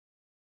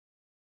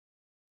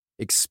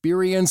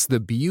Experience the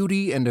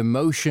beauty and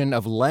emotion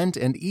of Lent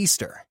and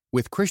Easter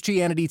with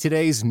Christianity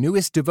Today's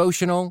newest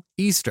devotional,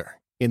 Easter,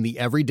 in the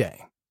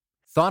Everyday.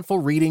 Thoughtful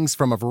readings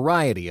from a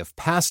variety of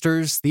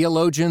pastors,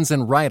 theologians,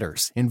 and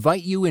writers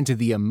invite you into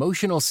the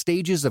emotional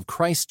stages of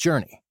Christ's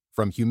journey,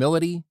 from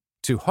humility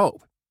to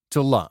hope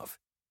to love.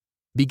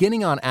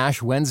 Beginning on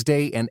Ash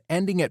Wednesday and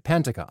ending at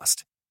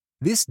Pentecost,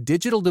 this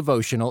digital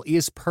devotional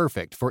is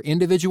perfect for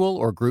individual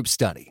or group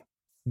study.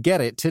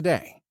 Get it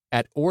today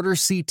at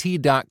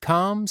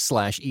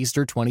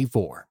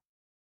orderct.com/Easter24.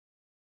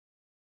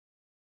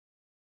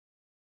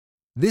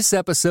 This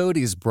episode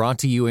is brought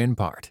to you in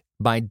part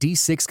by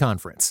D6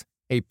 Conference,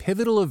 a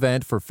pivotal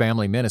event for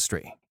family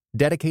ministry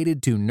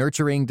dedicated to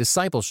nurturing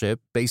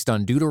discipleship based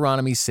on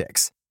Deuteronomy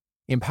 6.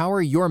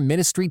 Empower your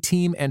ministry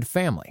team and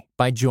family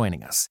by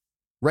joining us.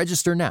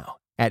 Register now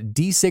at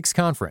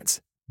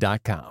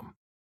d6conference.com.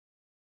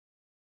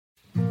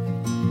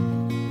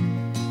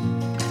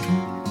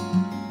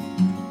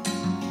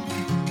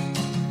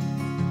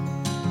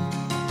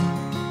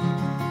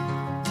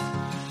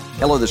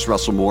 Hello, this is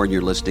Russell Moore, and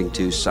you're listening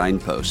to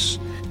Signposts.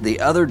 The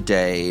other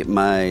day,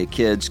 my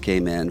kids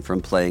came in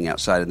from playing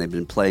outside, and they've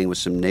been playing with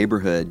some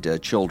neighborhood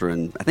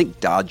children, I think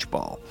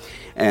dodgeball.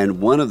 And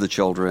one of the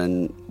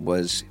children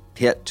was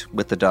hit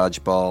with the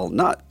dodgeball,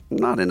 not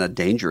in a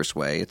dangerous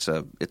way. It's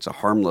a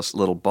harmless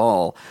little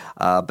ball,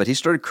 but he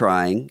started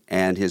crying,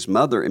 and his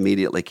mother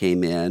immediately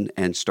came in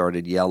and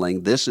started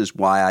yelling, "This is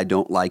why I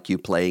don't like you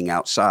playing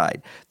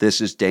outside.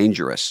 This is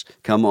dangerous.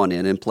 Come on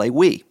in and play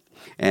Wii."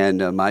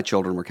 And my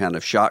children were kind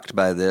of shocked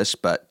by this,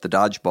 but the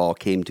dodgeball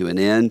came to an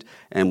end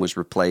and was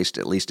replaced,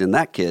 at least in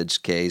that kid's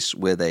case,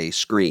 with a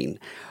screen.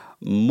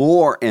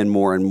 More and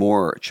more and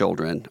more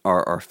children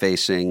are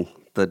facing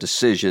the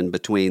decision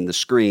between the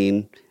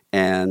screen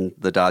and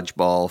the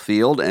dodgeball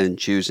field and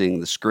choosing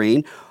the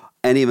screen.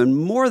 And even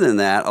more than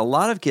that, a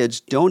lot of kids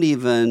don't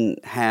even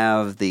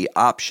have the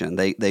option.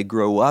 They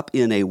grow up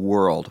in a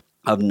world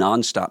of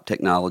nonstop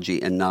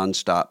technology and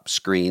nonstop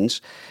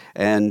screens.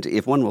 And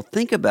if one will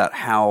think about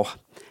how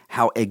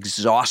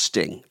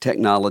exhausting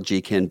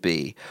technology can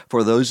be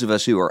for those of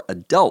us who are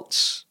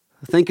adults,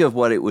 think of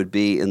what it would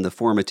be in the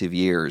formative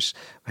years,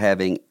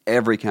 having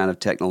every kind of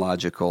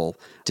technological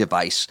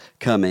device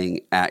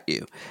coming at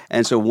you.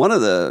 And so one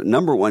of the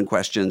number one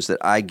questions that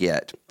I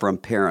get from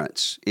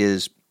parents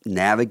is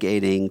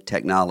navigating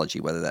technology,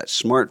 whether that's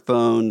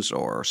smartphones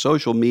or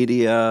social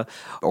media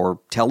or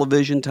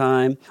television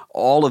time,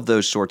 all of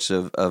those sorts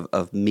of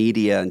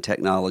media and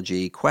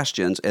technology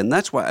questions. And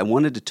that's why I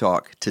wanted to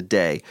talk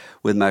today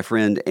with my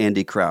friend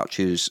Andy Crouch,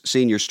 who's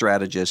senior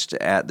strategist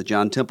at the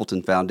John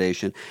Templeton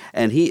Foundation.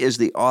 And he is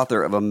the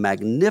author of a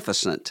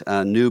magnificent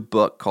new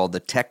book called The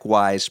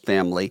Tech-Wise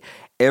Family: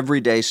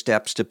 Everyday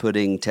Steps to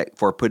putting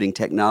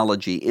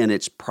technology in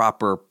its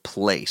proper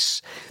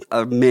place.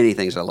 Many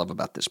things I love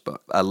about this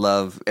book. I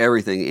love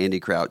everything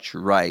Andy Crouch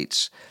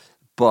writes,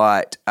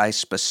 but I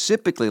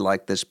specifically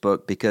like this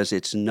book because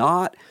it's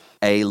not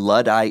a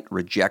Luddite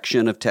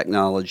rejection of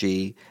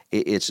technology.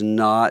 It's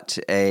not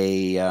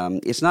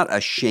a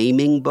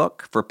shaming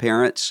book for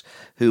parents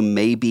who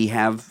maybe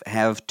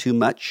have too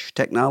much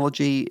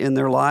technology in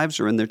their lives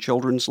or in their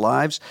children's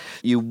lives.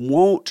 You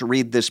won't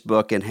read this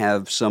book and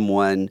have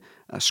someone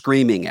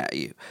screaming at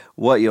you.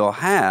 What you'll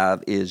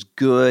have is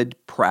good,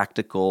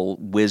 practical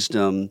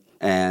wisdom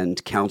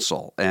and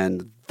counsel.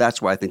 And that's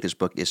why I think this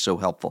book is so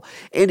helpful.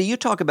 Andy, you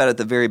talk about at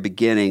the very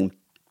beginning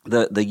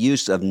the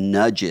use of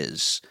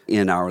nudges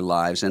in our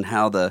lives and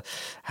how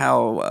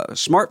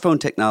smartphone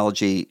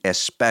technology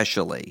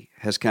especially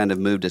has kind of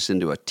moved us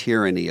into a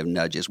tyranny of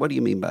nudges. What do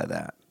you mean by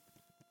that?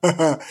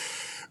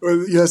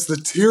 Well, yes, the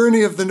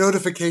tyranny of the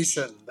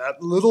notification,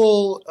 that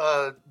little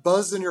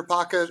buzz in your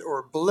pocket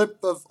or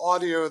blip of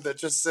audio that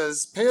just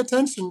says, pay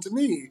attention to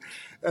me.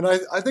 And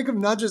I think of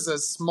nudges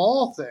as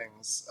small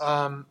things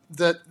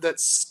that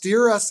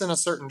steer us in a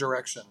certain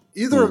direction,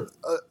 either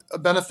a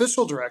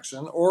beneficial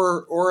direction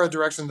or a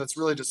direction that's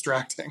really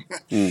distracting.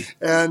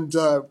 And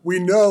we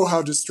know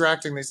how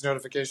distracting these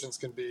notifications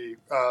can be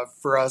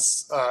for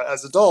us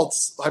as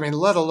adults. I mean,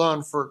 let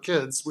alone for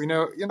kids. We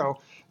know,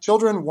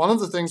 children, one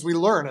of the things we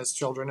learn as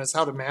children is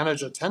how to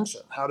manage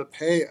attention, how to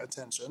pay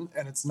attention.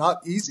 And it's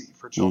not easy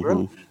for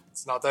children. Mm-hmm.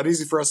 It's not that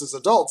easy for us as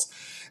adults.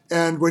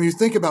 And when you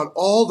think about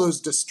all those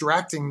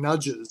distracting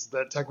nudges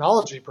that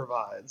technology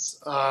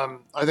provides, I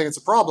think it's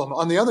a problem.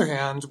 On the other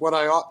hand, what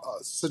I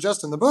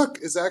suggest in the book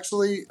is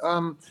actually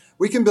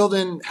we can build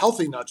in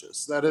healthy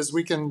nudges. That is,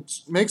 we can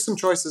make some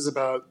choices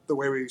about the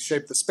way we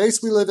shape the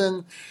space we live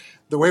in,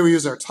 the way we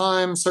use our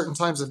time, certain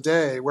times of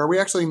day, where we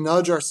actually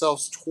nudge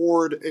ourselves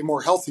toward a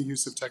more healthy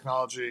use of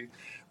technology,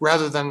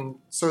 rather than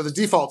sort of the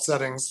default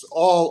settings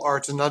all are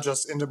to nudge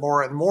us into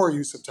more and more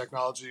use of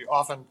technology,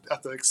 often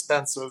at the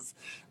expense of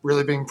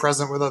really being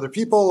present with other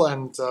people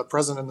and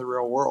present in the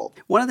real world.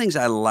 One of the things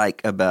I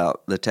like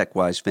about the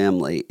Tech-Wise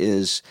family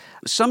is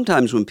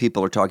sometimes when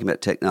people are talking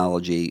about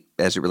technology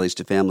as it relates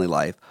to family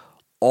life,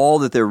 all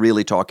that they're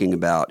really talking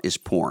about is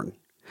porn.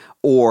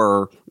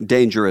 or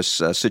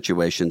dangerous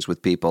situations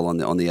with people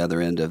on the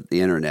other end of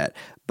the internet.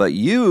 But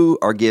you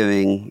are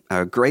giving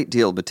a great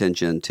deal of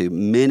attention to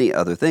many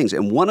other things.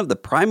 And one of the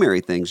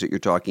primary things that you're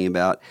talking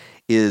about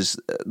is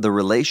the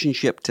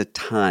relationship to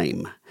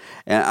time.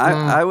 And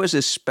I was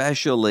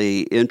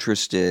especially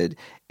interested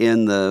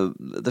in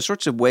the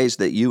sorts of ways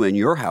that you and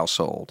your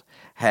household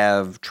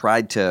have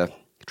tried to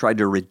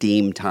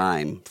redeem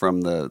time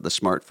from the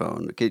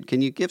smartphone.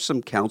 Can you give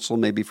some counsel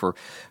maybe for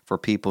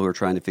people who are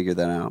trying to figure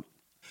that out?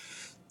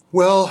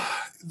 Well,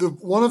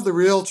 one of the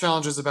real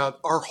challenges about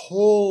our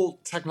whole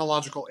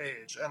technological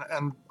age,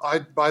 and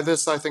by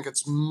this I think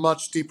it's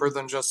much deeper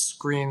than just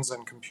screens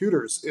and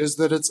computers, is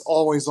that it's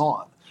always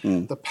on.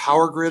 The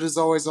power grid is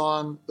always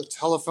on, the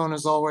telephone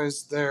is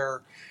always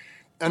there,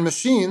 and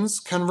machines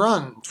can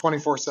run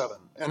 24/7.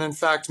 And in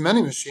fact,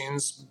 many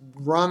machines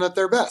run at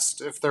their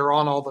best if they're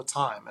on all the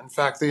time. In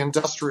fact, the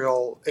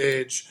industrial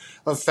age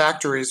of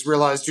factories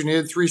realized you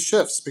needed 3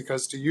 shifts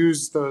because to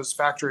use those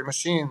factory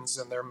machines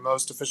in their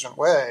most efficient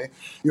way,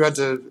 you had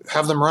to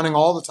have them running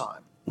all the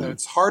time.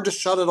 It's hard to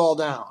shut it all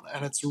down.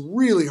 And it's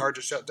really hard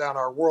to shut down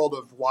our world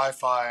of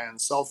Wi-Fi and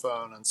cell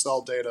phone and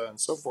cell data and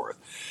so forth.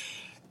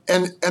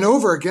 And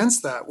over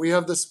against that, we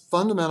have this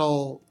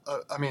fundamental,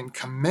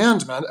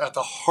 commandment at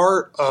the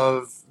heart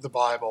of the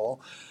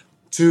Bible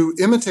to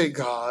imitate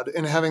God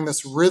in having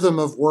this rhythm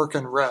of work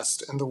and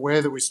rest in the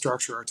way that we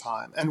structure our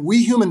time. And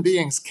we human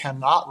beings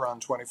cannot run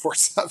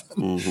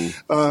 24/7.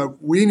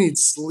 We need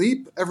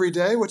sleep every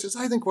day, which is,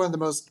 I think, one of the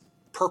most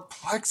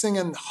perplexing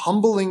and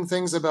humbling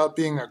things about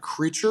being a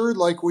creature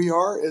like we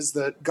are, is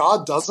that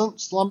God doesn't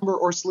slumber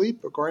or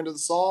sleep, according to the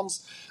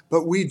Psalms,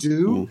 but we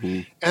do.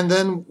 And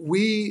then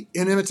we,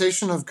 in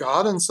imitation of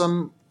God, and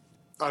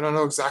I don't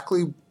know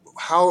exactly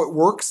how it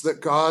works that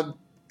God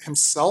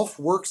himself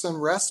works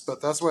and rests, but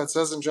that's what it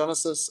says in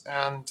Genesis,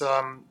 and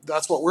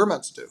that's what we're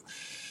meant to do.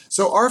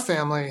 So our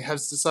family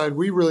has decided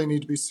we really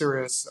need to be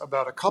serious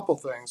about a couple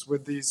things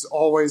with these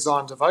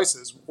always-on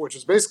devices, which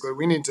is basically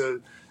we need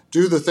to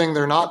do the thing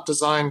they're not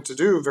designed to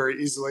do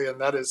very easily, and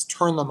that is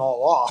turn them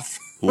all off.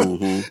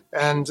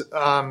 And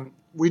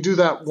we do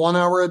that 1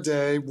 hour a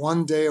day,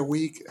 1 day a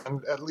week,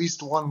 and at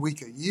least 1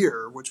 week a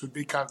year, which would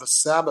be kind of the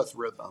Sabbath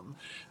rhythm.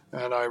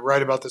 And I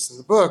write about this in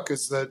the book,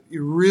 is that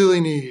you really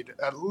need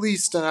at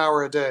least an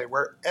hour a day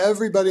where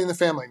everybody in the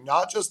family,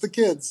 not just the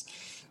kids,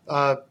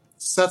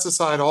 sets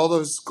aside all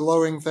those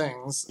glowing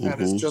things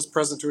and is just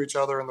present to each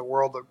other in the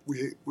world that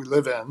we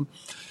live in.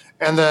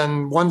 And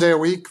then 1 day a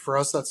week, for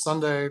us, that's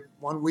Sunday.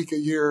 1 week a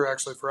year,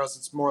 actually, for us,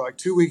 it's more like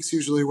 2 weeks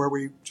usually, where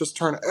we just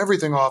turn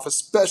everything off,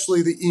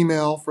 especially the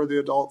email for the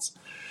adults.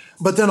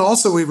 But then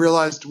also we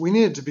realized we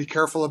needed to be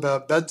careful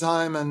about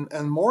bedtime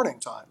and morning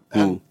time.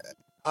 And,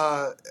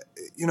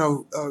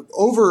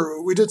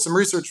 we did some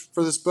research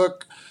for this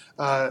book.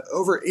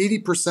 Over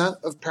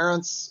 80% of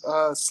parents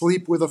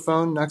sleep with a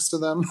phone next to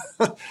them.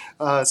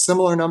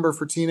 Similar number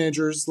for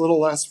teenagers, little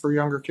less for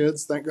younger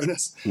kids, thank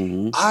goodness.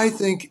 I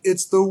think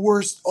it's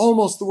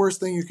almost the worst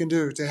thing you can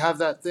do, to have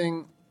that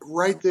thing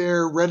right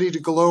there ready to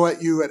glow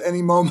at you at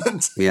any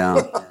moment.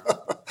 Yeah.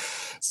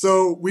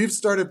 So we've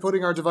started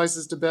putting our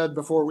devices to bed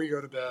before we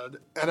go to bed.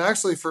 And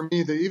actually, for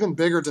me, the even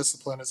bigger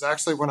discipline is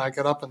actually when I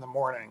get up in the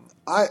morning.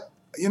 I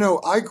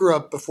grew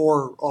up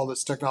before all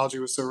this technology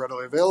was so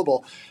readily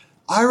available.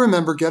 I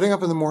remember getting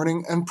up in the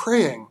morning and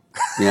praying.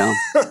 Yeah.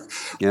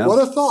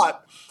 What a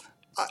thought.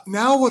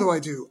 Now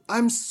what do?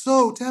 I'm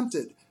so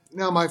tempted.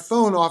 Now, my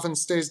phone often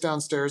stays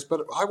downstairs,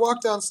 but I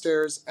walk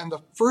downstairs, and the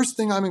first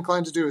thing I'm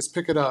inclined to do is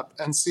pick it up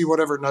and see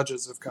whatever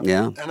nudges have come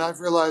in. And I've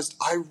realized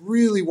I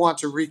really want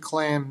to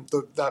reclaim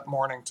that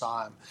morning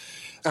time.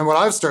 And what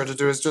I've started to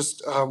do is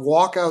just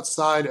walk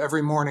outside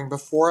every morning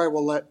before I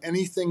will let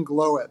anything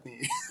glow at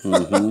me.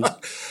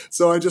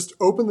 So I just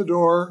open the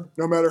door,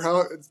 no matter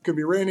how, it can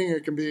be raining,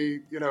 it can be,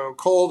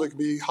 cold, it can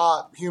be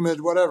hot, humid,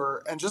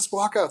 whatever, and just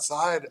walk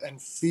outside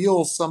and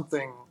feel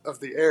something of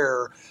the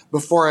air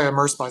before I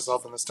immerse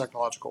myself in this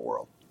technological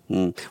world.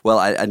 Well,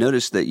 I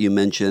noticed that you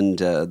mentioned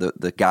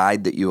the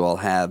guide that you all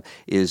have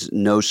is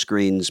no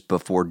screens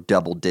before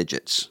double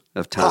digits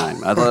of time.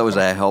 I thought that was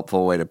a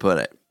helpful way to put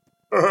it.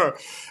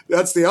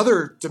 That's the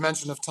other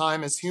dimension of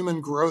time, is human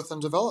growth and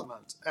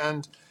development.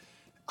 And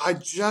I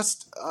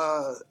just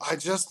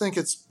think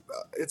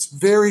it's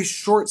very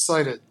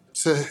short-sighted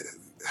to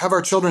have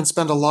our children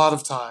spend a lot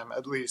of time,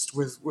 at least,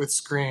 with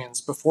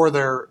screens before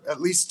they're at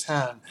least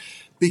 10,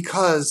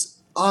 because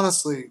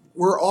honestly,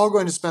 we're all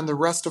going to spend the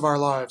rest of our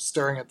lives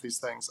staring at these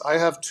things. I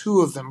have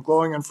 2 of them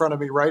glowing in front of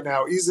me right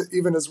now,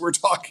 even as we're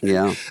talking.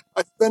 Yeah.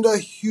 I spend a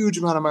huge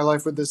amount of my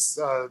life with this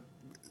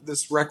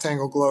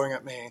rectangle glowing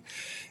at me.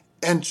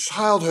 And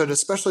childhood,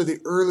 especially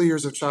the early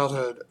years of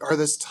childhood, are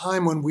this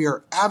time when we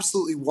are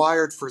absolutely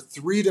wired for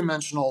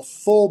 3-dimensional,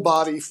 full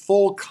body,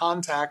 full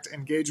contact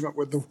engagement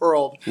with the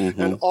world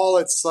and all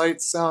its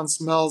sights, sounds,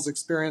 smells,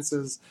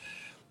 experiences.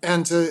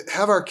 And to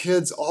have our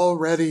kids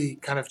already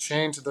kind of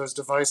chained to those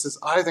devices,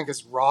 I think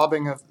is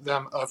robbing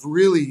them of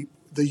really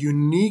the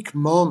unique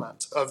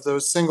moment of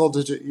those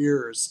single-digit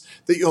years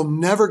that you'll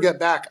never get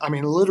back. I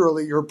mean,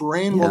 literally, your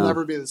brain will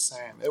never be the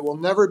same. It will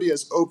never be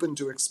as open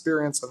to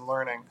experience and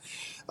learning.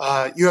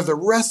 You have the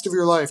rest of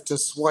your life to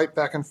swipe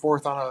back and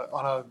forth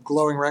on a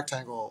glowing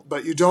rectangle,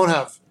 but you don't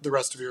have the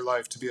rest of your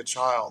life to be a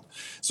child.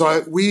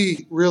 So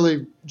we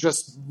really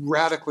just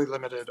radically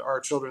limited our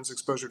children's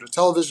exposure to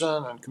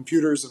television and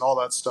computers and all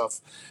that stuff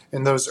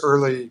in those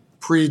early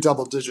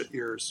pre-double-digit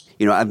years.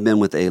 You know, I've been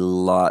with a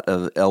lot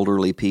of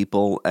elderly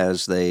people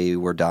as they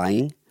were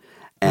dying.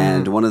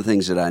 And one of the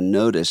things that I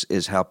notice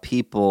is how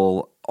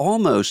people,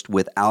 almost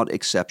without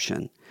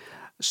exception,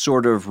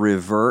 sort of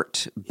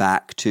revert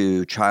back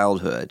to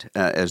childhood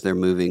as they're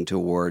moving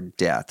toward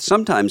death.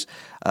 Sometimes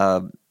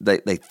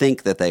they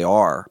think that they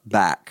are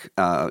back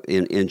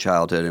in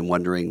childhood and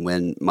wondering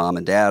when mom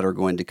and dad are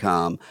going to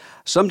come.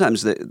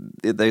 Sometimes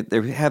they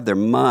have their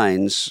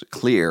minds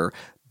clear,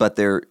 but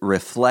they're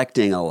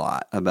reflecting a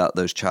lot about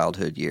those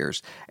childhood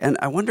years. And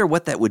I wonder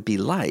what that would be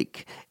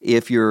like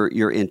if your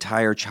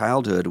entire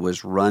childhood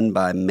was run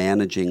by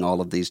managing all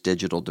of these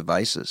digital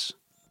devices.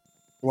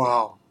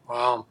 Wow.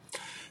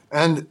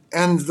 And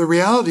the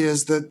reality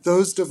is that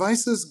those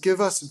devices give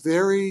us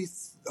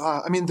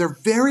they're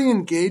very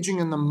engaging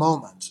in the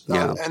moment.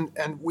 Yeah.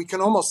 And we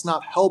can almost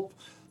not help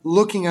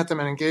looking at them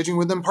and engaging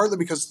with them, partly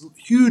because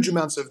huge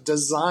amounts of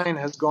design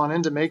has gone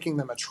into making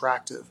them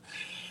attractive.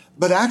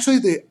 But actually,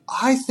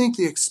 I think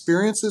the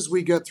experiences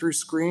we get through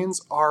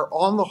screens are,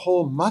 on the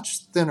whole,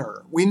 much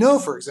thinner. We know,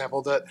 for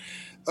example, that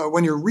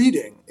when you're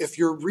reading, if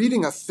you're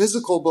reading a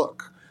physical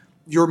book,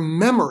 your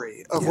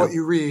memory of what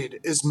you read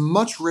is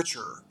much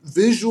richer,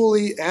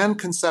 visually and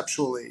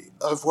conceptually,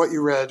 of what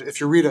you read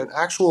if you read an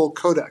actual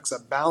codex, a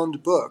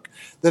bound book,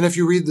 than if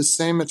you read the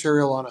same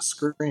material on a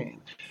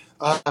screen.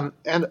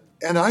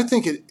 And I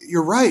think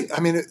you're right. I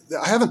mean,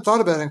 I haven't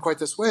thought about it in quite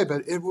this way,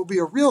 but it will be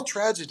a real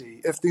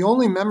tragedy if the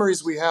only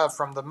memories we have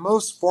from the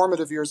most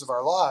formative years of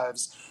our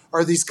lives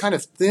are these kind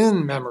of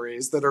thin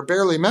memories that are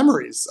barely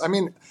memories. I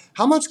mean,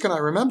 how much can I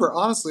remember,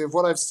 honestly, of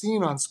what I've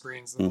seen on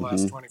screens in the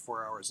last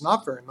 24 hours?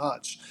 Not very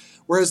much.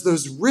 Whereas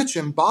those rich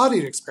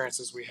embodied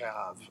experiences we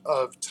have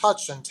of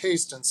touch and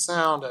taste and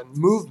sound and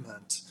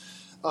movement,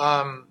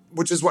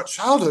 which is what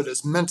childhood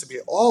is meant to be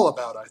all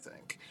about, I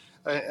think.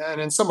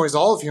 And in some ways,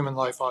 all of human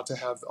life ought to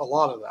have a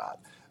lot of that.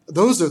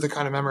 Those are the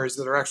kind of memories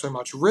that are actually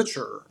much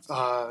richer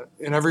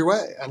in every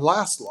way and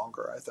last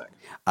longer, I think.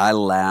 I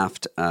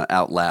laughed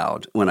out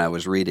loud when I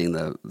was reading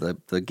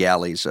the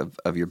galleys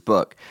of your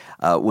book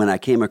when I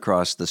came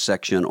across the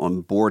section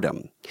on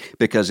boredom,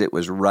 because it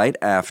was right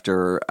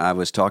after I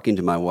was talking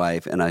to my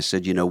wife and I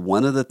said, you know,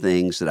 one of the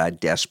things that I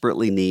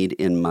desperately need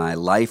in my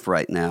life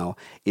right now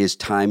is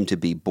time to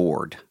be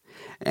bored.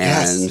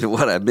 And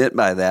what I meant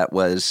by that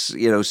was,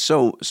 you know,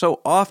 so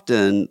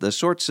often the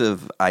sorts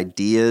of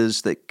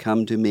ideas that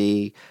come to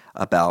me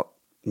about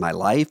my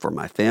life or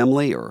my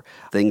family or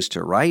things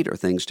to write or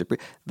things to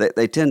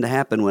they tend to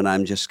happen when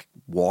I'm just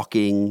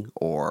walking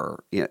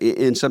or, you know,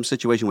 in some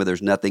situation where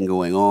there's nothing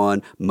going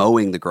on,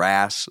 mowing the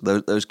grass,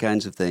 those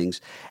kinds of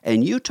things.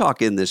 And you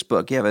talk in this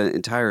book, you have an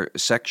entire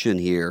section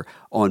here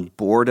on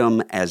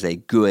boredom as a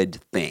good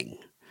thing.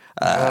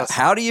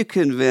 How do you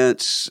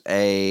convince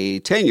a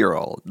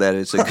 10-year-old that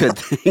it's a good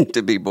thing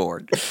to be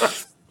bored?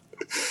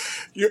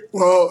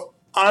 Well,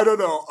 I don't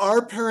know. Our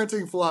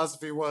parenting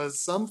philosophy was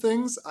some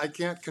things I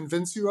can't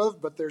convince you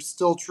of, but they're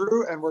still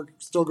true, and we're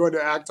still going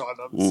to act on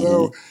them.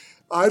 So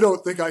I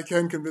don't think I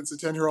can convince a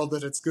 10-year-old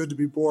that it's good to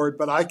be bored,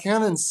 but I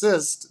can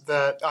insist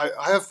that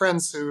I have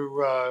friends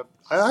who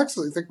I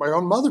actually think my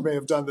own mother may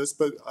have done this,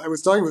 but I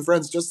was talking with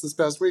friends just this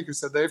past week who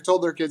said they've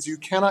told their kids, you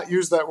cannot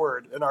use that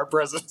word in our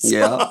presence.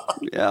 Yeah.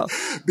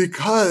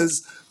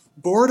 Because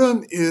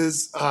boredom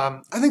is, I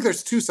think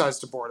there's two sides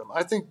to boredom.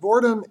 I think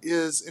boredom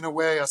is, in a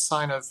way, a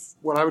sign of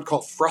what I would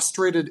call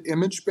frustrated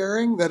image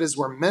bearing. That is,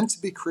 we're meant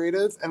to be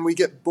creative, and we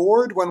get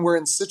bored when we're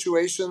in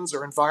situations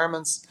or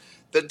environments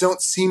that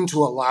don't seem to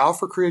allow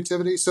for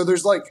creativity. So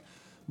there's like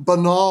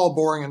banal,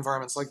 boring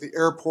environments like the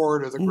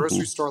airport or the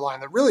grocery store line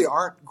that really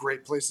aren't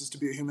great places to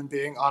be a human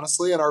being,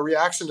 honestly. And our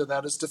reaction to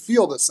that is to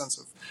feel this sense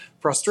of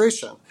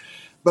frustration.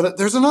 But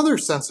there's another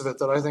sense of it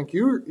that I think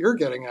you're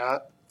getting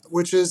at,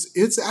 which is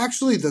it's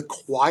actually the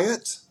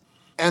quiet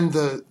and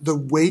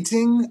the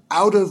waiting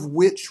out of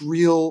which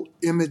real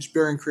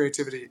image-bearing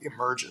creativity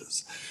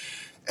emerges.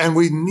 And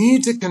we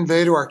need to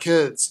convey to our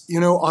kids, you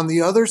know, on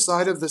the other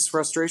side of this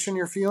frustration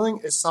you're feeling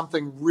is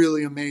something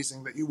really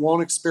amazing that you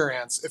won't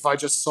experience if I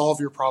just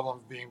solve your problem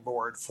of being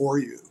bored for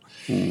you.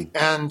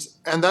 And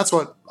that's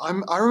what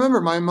I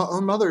remember my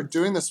own mother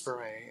doing this for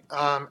me.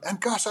 And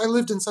gosh, I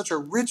lived in such a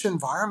rich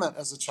environment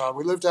as a child.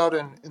 We lived out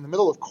in the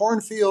middle of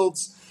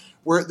cornfields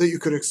that you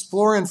could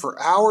explore in for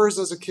hours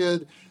as a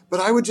kid. But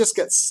I would just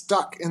get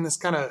stuck in this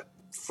kind of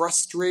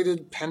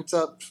frustrated, pent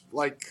up,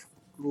 like,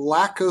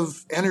 lack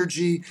of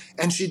energy,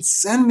 and she'd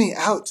send me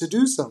out to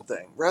do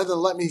something rather than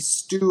let me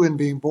stew in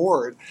being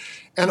bored.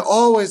 And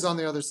always on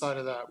the other side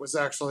of that was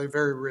actually a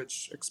very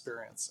rich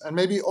experience, and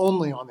maybe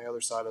only on the other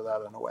side of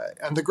that in a way.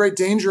 And the great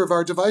danger of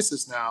our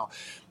devices now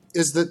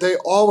is that they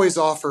always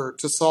offer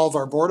to solve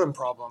our boredom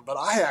problem. But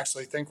I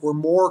actually think we're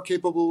more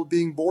capable of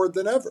being bored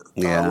than ever.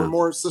 Yeah. We're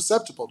more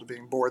susceptible to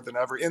being bored than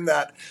ever in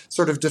that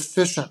sort of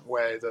deficient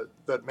way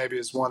that maybe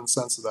is one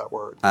sense of that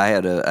word. I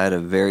had a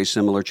very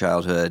similar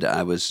childhood.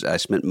 I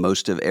spent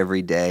most of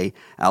every day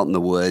out in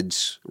the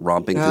woods,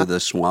 romping through the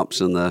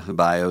swamps and the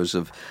bayous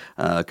of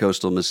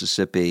coastal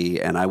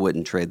Mississippi, and I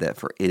wouldn't trade that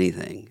for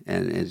anything.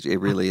 And it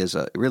really is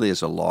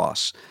a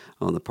loss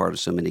on the part of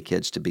so many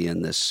kids to be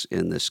in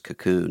this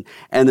cocoon,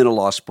 and then a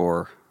loss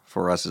for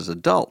us as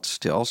adults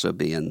to also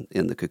be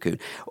in the cocoon.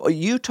 Well,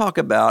 you talk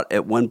about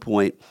at one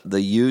point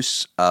the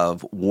use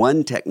of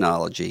one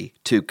technology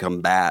to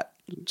combat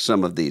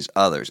some of these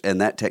others, and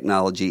that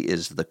technology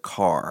is the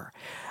car.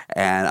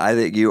 And I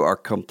think you are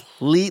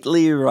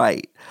completely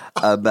right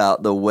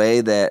about the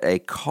way that a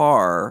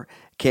car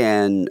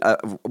can,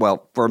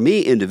 for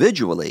me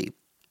individually,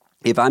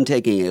 if I'm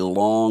taking a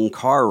long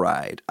car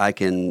ride, I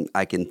can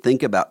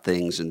think about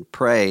things and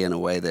pray in a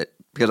way that,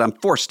 because I'm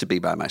forced to be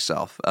by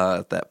myself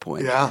at that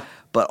point. Yeah.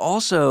 But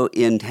also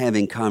in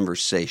having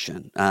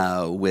conversation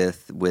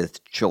with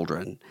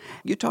children.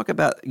 You talk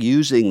about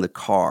using the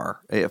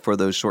car for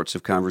those sorts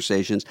of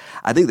conversations.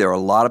 I think there are a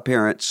lot of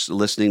parents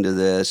listening to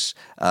this,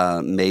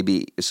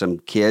 maybe some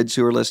kids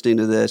who are listening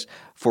to this,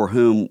 for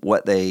whom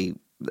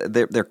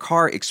their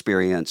car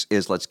experience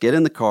is, let's get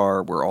in the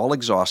car, we're all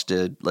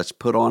exhausted, let's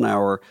put on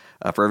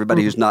for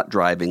everybody who's not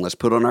driving, let's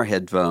put on our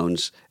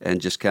headphones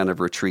and just kind of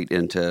retreat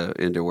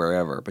into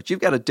wherever. But you've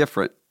got a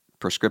different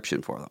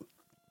prescription for them.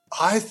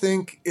 I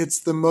think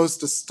it's the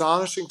most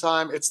astonishing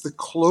time. It's the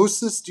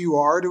closest you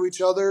are to each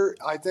other,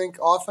 I think,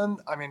 often.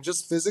 I mean,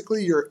 just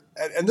physically,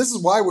 and this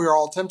is why we're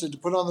all tempted to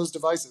put on those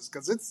devices,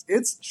 because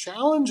it's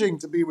challenging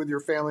to be with your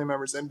family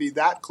members and be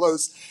that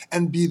close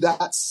and be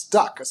that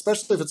stuck,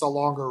 especially if it's a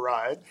longer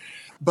ride.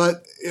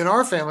 But in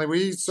our family,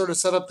 we sort of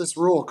set up this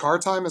rule: car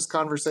time is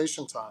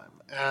conversation time.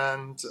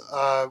 And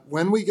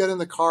when we get in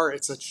the car,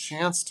 it's a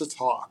chance to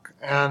talk.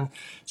 And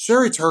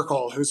Sherry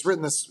Turkle, who's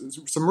written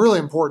some really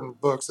important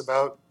books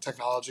about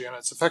technology and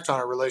its effect on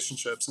our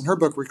relationships, in her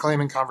book,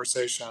 Reclaiming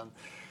Conversation,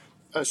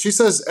 she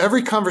says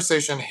every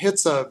conversation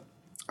hits a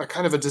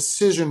kind of a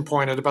decision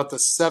point at about the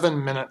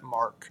 7-minute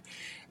mark.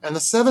 And the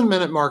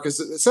 7-minute mark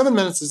 7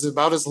 minutes is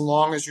about as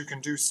long as you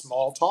can do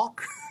small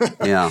talk.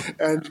 Yeah.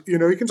 And,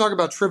 you can talk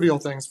about trivial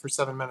things for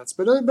 7 minutes,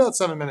 but at about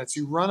 7 minutes,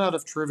 you run out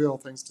of trivial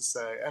things to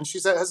say. And she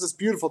has this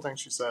beautiful thing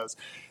she says.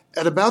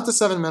 At about the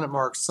 7-minute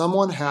mark,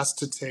 someone has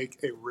to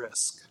take a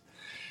risk.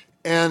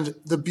 And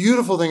the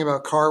beautiful thing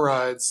about car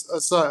rides,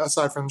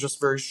 aside from just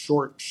very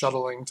short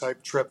shuttling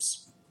type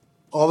trips,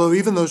 although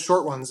even those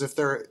short ones, if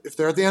they're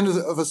at the end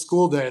of a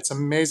school day, it's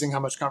amazing how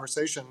much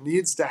conversation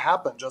needs to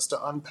happen just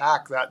to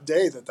unpack that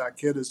day that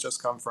kid has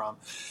just come from.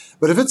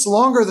 But if it's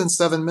longer than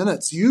 7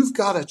 minutes, you've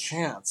got a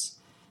chance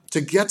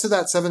to get to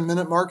that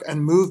 7-minute mark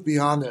and move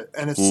beyond it.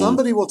 And if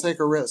somebody will take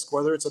a risk,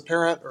 whether it's a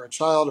parent or a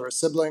child or a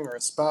sibling or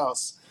a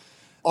spouse,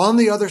 on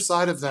the other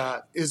side of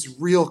that is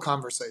real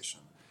conversation.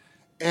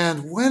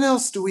 And when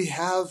else do we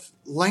have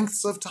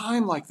lengths of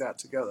time like that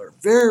together?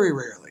 Very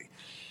rarely.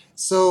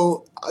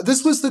 So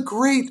this was the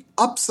great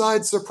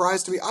upside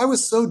surprise to me. I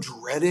was so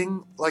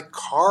dreading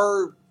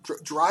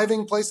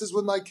driving places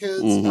with my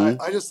kids.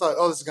 I just thought,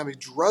 this is going to be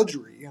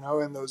drudgery,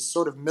 in those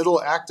sort of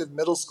active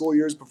middle school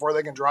years before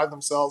they can drive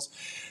themselves.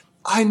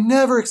 I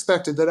never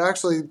expected that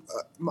actually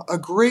a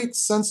great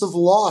sense of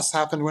loss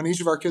happened when each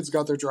of our kids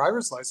got their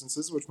driver's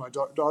licenses, which my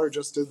daughter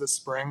just did this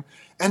spring.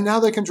 And now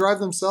they can drive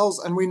themselves,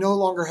 and we no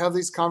longer have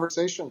these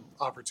conversation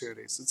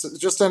opportunities. It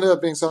just ended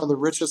up being some of the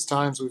richest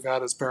times we've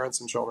had as parents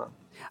and children.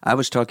 I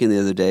was talking the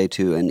other day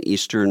to an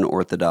Eastern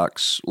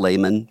Orthodox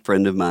layman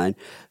friend of mine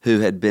who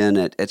had been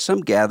at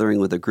some gathering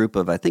with a group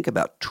of, I think,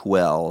 about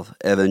 12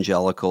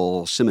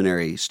 evangelical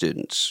seminary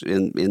students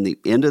in the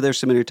end of their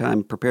seminary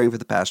time preparing for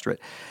the pastorate.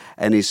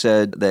 And he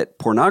said that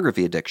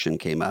pornography addiction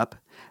came up.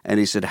 And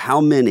he said,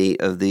 how many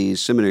of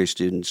these seminary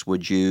students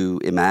would you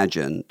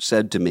imagine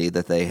said to me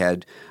that they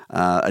had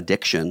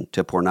addiction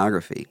to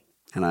pornography?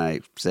 And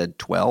I said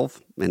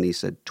 12, and he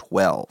said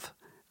 12.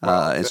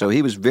 And so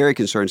he was very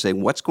concerned,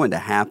 saying, what's going to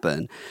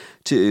happen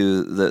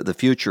to the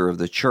future of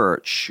the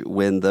church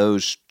when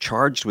those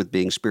charged with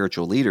being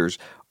spiritual leaders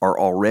are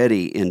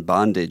already in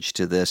bondage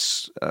to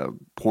this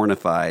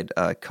pornified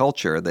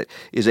culture that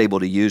is able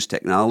to use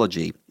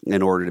technology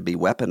in order to be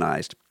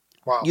weaponized?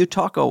 Wow. You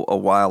talk a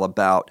while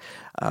about,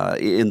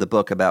 in the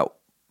book, about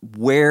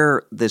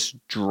where this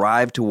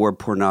drive toward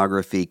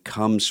pornography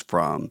comes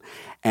from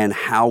and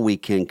how we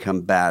can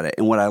combat it.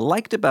 And what I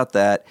liked about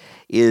that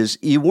is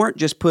you weren't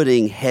just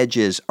putting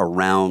hedges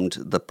around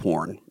the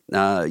porn.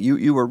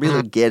 You were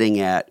really getting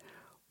at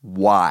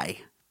why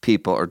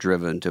people are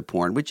driven to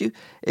porn. Would you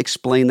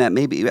explain that?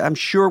 Maybe I'm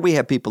sure we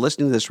have people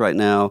listening to this right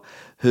now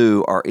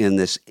who are in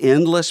this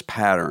endless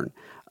pattern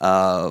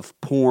of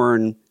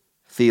porn,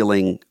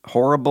 feeling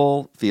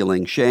horrible,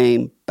 feeling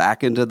shame,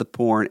 back into the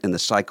porn, and the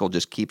cycle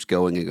just keeps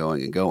going and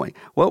going and going.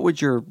 What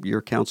would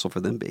your counsel for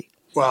them be?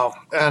 Well,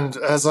 and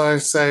as I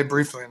say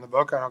briefly in the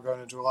book, I don't go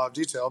into a lot of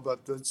detail, but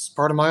it's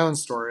part of my own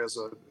story as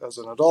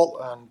an adult,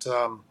 and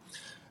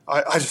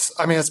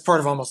I mean, it's part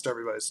of almost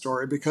everybody's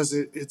story because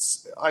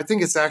it's I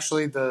think it's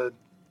actually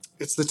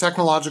it's the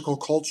technological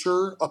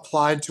culture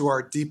applied to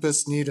our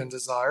deepest need and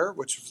desire,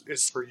 which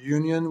is for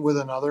union with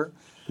another,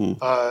 Hmm.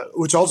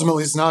 which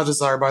ultimately is not a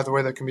desire, by the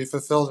way, that can be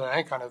fulfilled in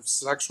any kind of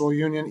sexual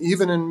union,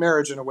 even in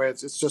marriage. In a way,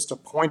 it's just a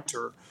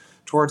pointer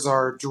towards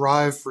our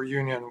drive for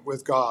union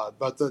with God.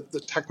 But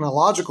the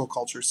technological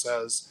culture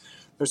says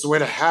there's a way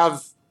to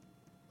have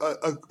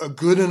a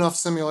good enough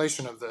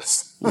simulation of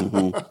this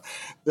Hmm.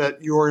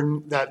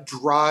 that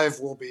drive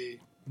will be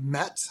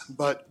met,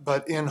 but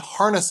in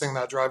harnessing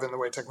that drive in the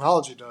way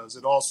technology does,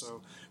 it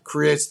also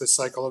creates this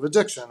cycle of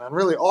addiction. And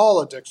really,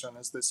 all addiction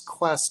is this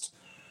quest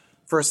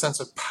for a sense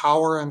of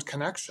power and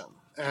connection.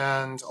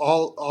 And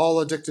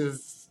all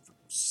addictive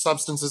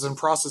substances and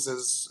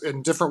processes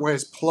in different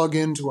ways plug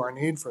into our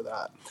need for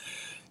that.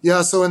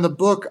 Yeah, so in the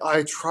book,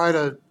 I try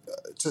to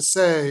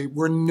say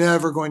we're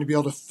never going to be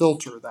able to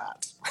filter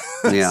that.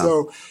 Yeah.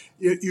 So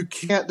you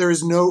can't. There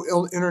is no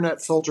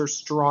internet filter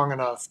strong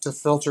enough to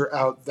filter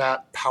out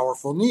that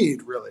powerful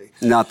need, really.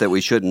 Not that we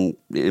shouldn't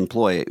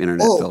employ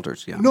internet Oh,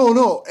 filters. Yeah.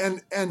 no.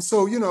 And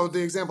so,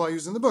 the example I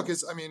use in the book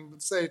is, I mean,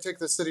 say, take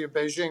the city of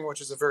Beijing,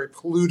 which is a very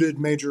polluted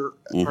major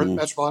Hmm.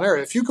 metropolitan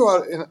area. If you go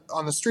out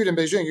on the street in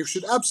Beijing, you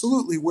should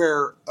absolutely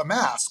wear a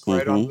mask,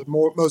 right, on Hmm.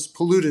 the most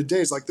polluted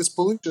days. Like, this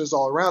pollution is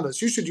all around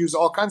us. You should use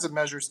all kinds of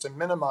measures to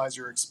minimize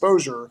your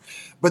exposure,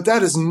 but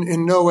that is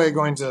in no way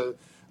going to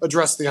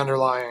address the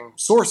underlying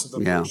source of the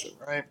Yeah. pollution,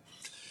 right?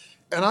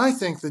 And I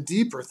think the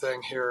deeper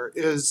thing here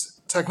is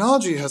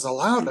technology has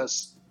allowed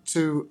us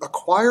to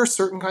acquire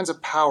certain kinds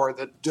of power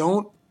that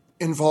don't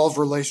involve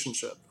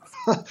relationship.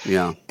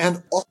 Yeah.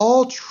 And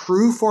all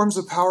true forms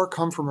of power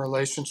come from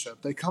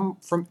relationship. They come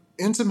from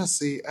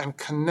intimacy and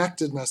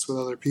connectedness with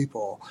other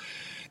people.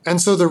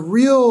 And so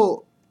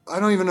I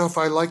don't even know if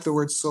I like the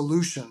word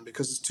solution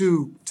because it's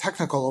too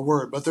technical a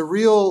word, but the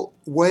real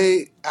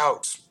way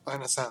out,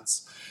 in a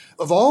sense,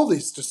 of all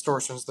these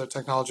distortions that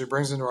technology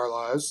brings into our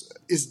lives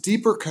is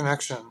deeper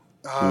connection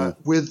Mm.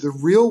 with the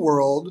real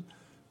world,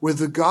 with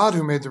the God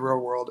who made the real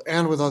world,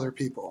 and with other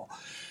people.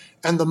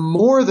 And the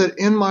more that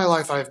in my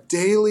life I have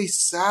daily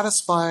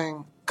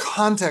satisfying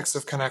context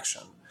of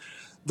connection,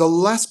 the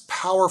less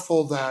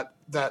powerful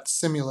that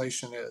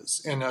simulation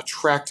is in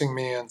attracting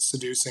me and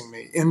seducing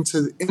me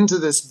into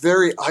this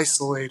very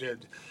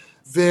isolated,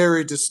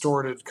 very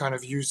distorted kind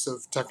of use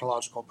of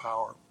technological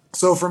power.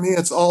 So for me,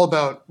 it's all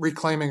about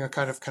reclaiming a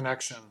kind of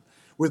connection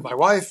with my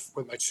wife,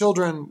 with my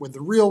children, with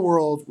the real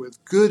world,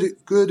 with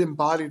good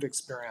embodied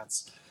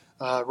experience,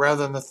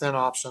 rather than the thin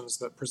options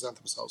that present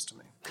themselves to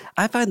me.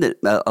 I find that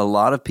a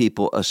lot of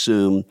people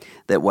assume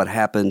that what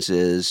happens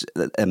is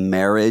that a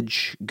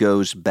marriage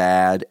goes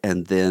bad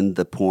and then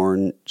the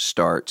porn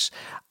starts.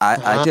 I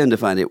Uh-huh. tend to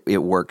find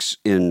it works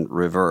in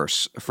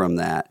reverse from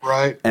that.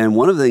 Right. And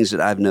one of the things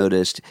that I've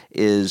noticed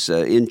is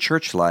in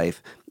church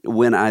life,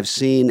 when I've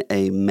seen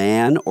a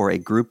man or a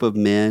group of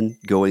men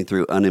going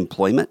through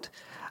unemployment,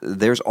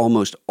 there's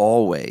almost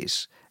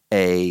always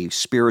a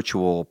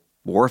spiritual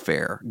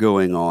warfare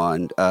going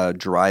on,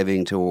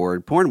 driving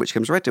toward porn, which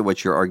comes right to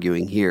what you're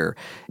arguing here.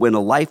 When a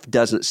life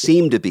doesn't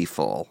seem to be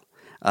full,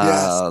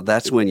 Yes.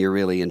 that's when you're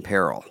really in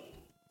peril.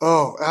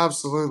 Oh,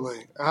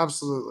 absolutely.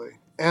 Absolutely.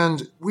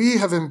 And we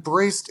have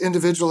embraced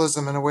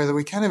individualism in a way that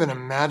we can't even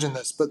imagine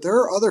this. But there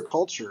are other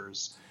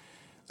cultures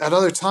at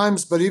other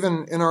times, but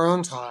even in our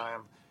own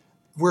time,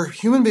 where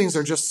human beings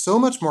are just so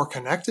much more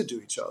connected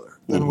to each other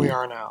than we Hmm.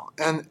 are now.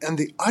 And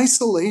the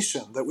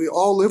isolation that we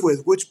all live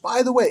with, which,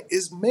 by the way,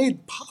 is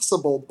made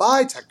possible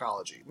by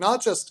technology,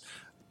 not just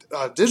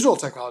digital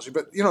technology,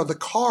 but the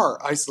car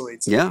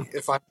isolates Yeah. me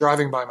if I'm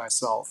driving by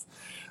myself.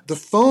 The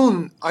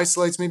phone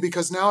isolates me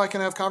because now I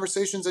can have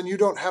conversations and you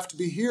don't have to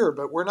be here,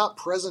 but we're not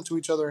present to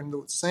each other in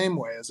the same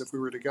way as if we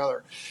were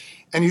together.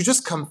 And you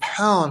just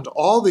compound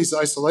all these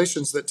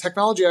isolations that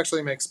technology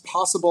actually makes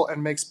possible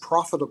and makes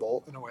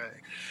profitable in a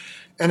way.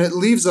 And it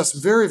leaves us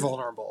very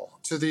vulnerable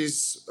to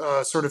these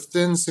sort of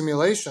thin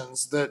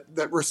simulations that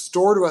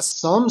restore to us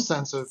some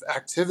sense of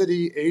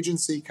activity,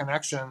 agency,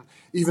 connection,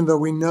 even though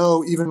we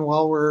know, even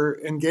while we're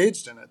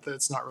engaged in it, that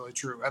it's not really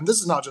true. And this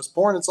is not just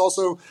porn, it's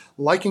also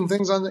liking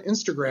things on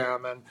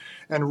Instagram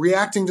and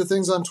reacting to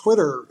things on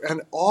Twitter.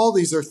 And all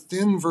these are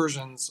thin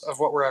versions of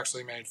what we're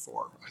actually made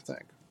for, I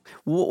think.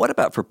 What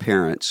about for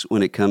parents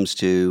when it comes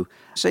to,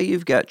 say,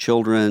 you've got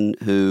children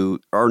who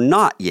are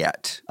not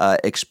yet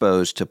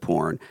exposed to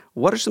porn?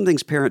 What are some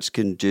things parents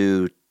can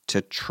do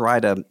to try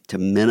to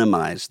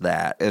minimize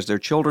that as their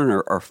children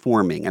are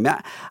forming? I mean,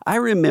 I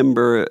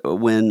remember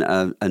when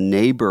a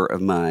neighbor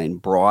of mine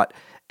brought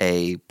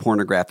a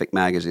pornographic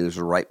magazine. This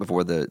was right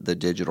before the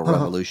digital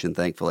revolution,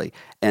 thankfully.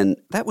 And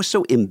that was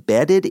so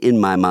embedded in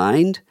my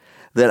mind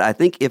that I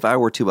think if I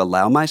were to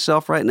allow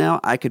myself right now,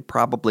 I could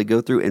probably go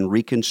through and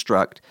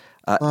reconstruct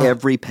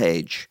every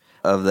page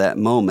of that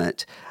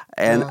moment.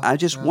 And I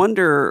just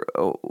wonder,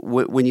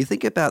 when you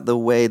think about the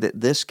way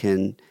that this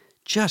can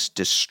just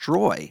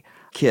destroy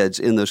kids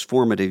in those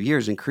formative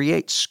years and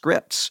create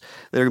scripts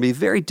that are going to be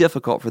very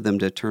difficult for them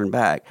to turn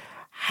back.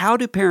 How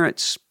do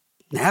parents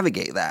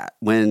navigate that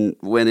when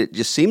it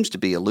just seems to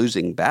be a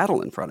losing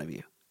battle in front of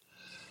you?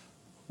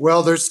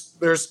 Well,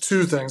 there's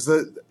two things.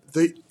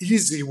 The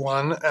easy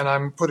one, and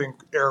I'm putting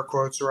air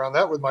quotes around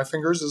that with my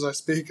fingers as I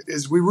speak,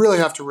 is we really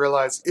have to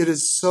realize it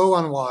is so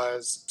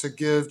unwise to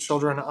give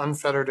children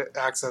unfettered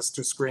access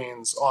to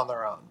screens on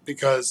their own,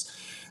 because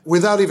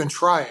without even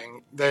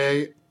trying,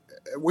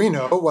 we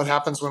know what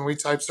happens when we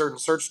type certain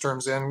search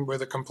terms in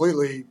with a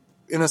completely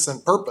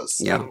innocent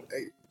purpose. Yeah. And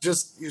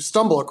you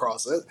stumble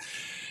across it.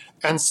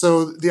 And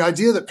so the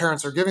idea that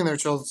parents are giving their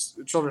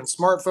children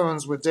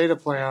smartphones with data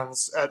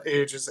plans at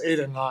ages 8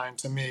 and 9,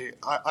 to me,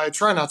 I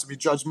try not to be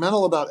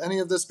judgmental about any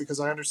of this, because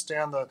I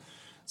understand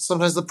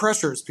sometimes the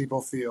pressures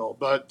people feel.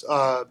 But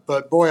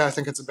boy, I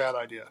think it's a bad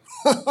idea.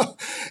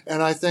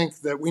 And I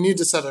think that we need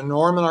to set a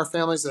norm in our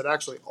families that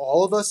actually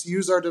all of us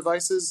use our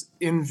devices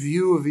in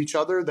view of each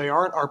other. They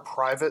aren't our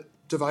private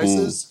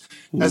devices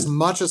as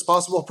much as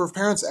possible for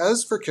parents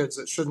as for kids.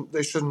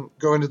 They shouldn't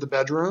go into the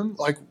bedroom.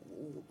 Like,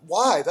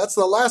 why? That's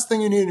the last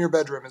thing you need in your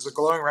bedroom is a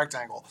glowing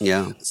rectangle.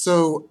 Yeah.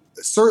 So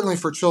certainly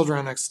for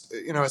children,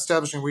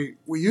 establishing we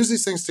use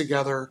these things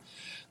together.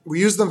 We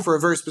use them for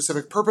a very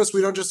specific purpose. We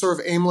don't just sort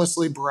of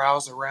aimlessly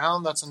browse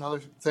around. That's another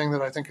thing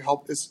that I think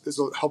is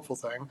a helpful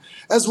thing,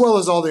 as well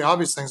as all the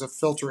obvious things of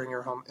filtering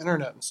your home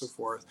internet and so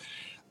forth.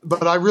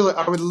 But I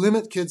would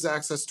limit kids'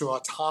 access to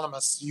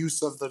autonomous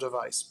use of the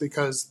device,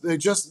 because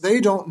they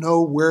don't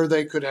know where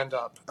they could end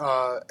up.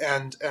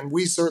 And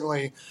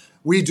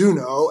we do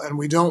know, and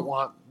we don't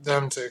want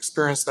them to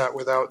experience that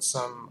without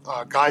some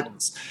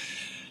guidance.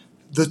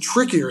 The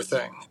trickier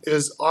thing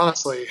is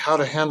honestly how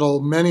to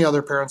handle many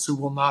other parents who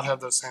will not have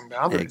those same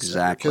boundaries.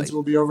 Exactly. Kids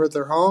will be over at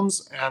their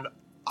homes, and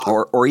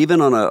or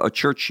even on a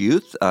church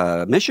youth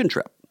mission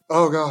trip.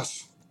 Oh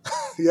gosh,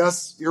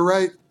 yes, you're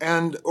right.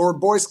 Or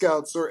Boy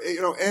Scouts, or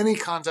any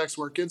context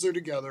where kids are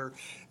together,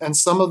 and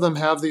some of them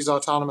have these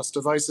autonomous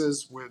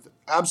devices with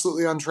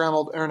absolutely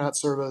untrammeled internet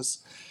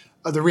service.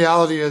 The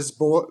reality is,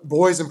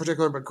 boys in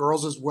particular, but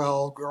girls as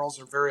well.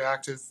 Girls are very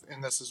active in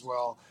this as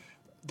well.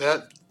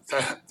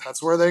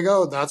 That's where they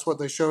go. That's what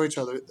they show each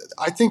other.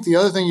 I think the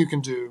other thing you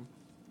can do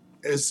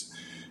is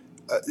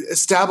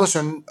establish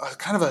a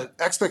kind of an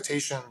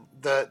expectation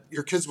that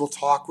your kids will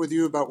talk with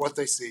you about what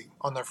they see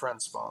on their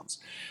friends' phones.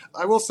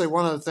 I will say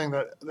one other thing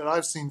that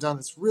I've seen done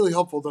that's really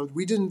helpful, though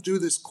we didn't do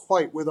this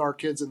quite with our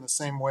kids in the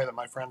same way that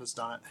my friend has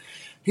done it.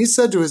 He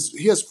said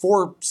he has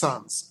 4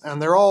 sons, and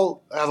they're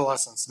all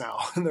adolescents now,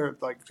 and they're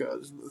like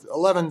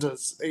 11 to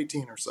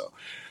 18 or so.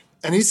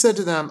 And he said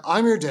to them,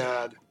 "I'm your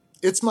dad.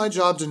 It's my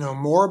job to know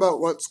more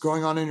about what's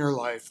going on in your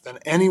life than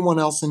anyone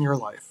else in your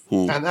life.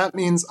 And that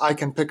means I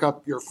can pick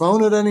up your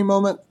phone at any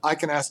moment. I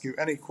can ask you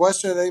any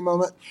question at any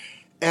moment."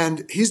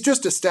 And he's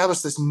just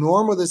established this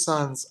norm with his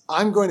sons.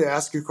 I'm going to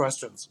ask you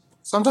questions,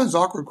 sometimes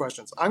awkward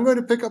questions. I'm going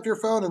to pick up your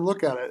phone and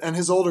look at it. And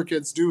his older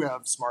kids do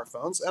have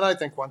smartphones. And I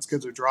think once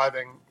kids are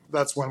driving,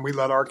 that's when we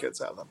let our kids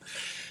have them.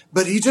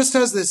 But he just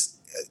has this,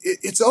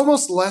 it's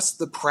almost less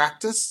the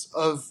practice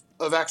of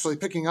actually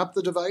picking up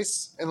the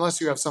device,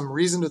 unless you have some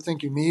reason to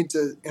think you need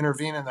to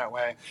intervene in that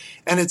way.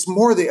 And it's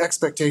more the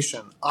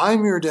expectation.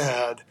 I'm your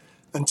dad.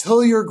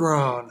 Until you're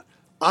grown,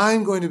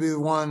 I'm going to be the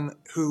one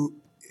who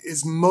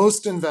is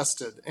most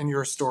invested in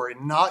your story,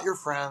 not your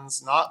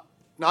friends, not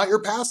your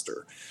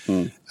pastor.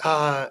 And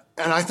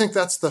I think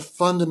that's the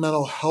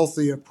fundamental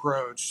healthy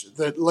approach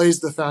that lays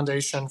the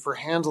foundation for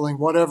handling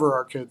whatever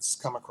our kids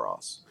come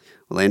across.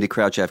 Well, Andy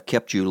Crouch, I've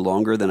kept you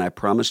longer than I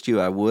promised you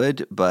I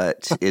would,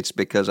 but it's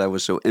because I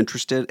was so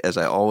interested, as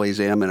I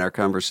always am in our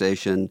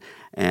conversation,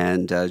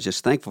 and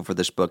just thankful for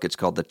this book. It's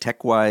called The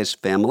TechWise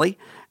Family,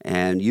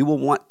 and you'll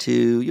want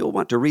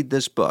to read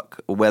this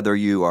book, whether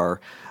you are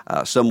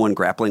someone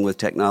grappling with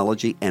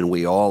technology, and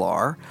we all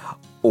are,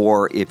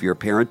 or if you're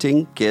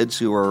parenting kids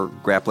who are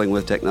grappling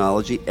with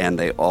technology, and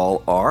they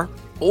all are,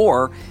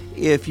 or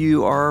if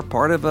you are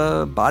part of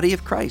a body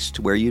of Christ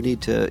where you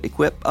need to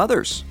equip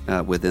others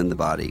within the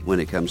body when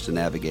it comes to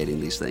navigating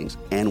these things,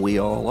 and we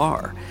all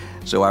are.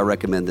 So I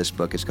recommend this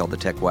book. It's called The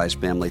TechWise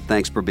Family.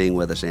 Thanks for being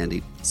with us,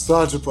 Andy.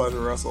 Such a pleasure,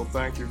 Russell.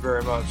 Thank you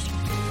very much.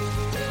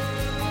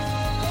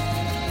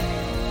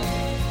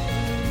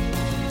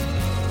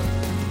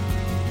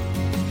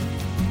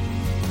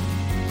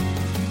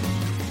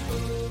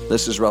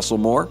 This is Russell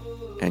Moore,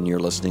 and you're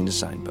listening to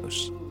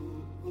Signposts.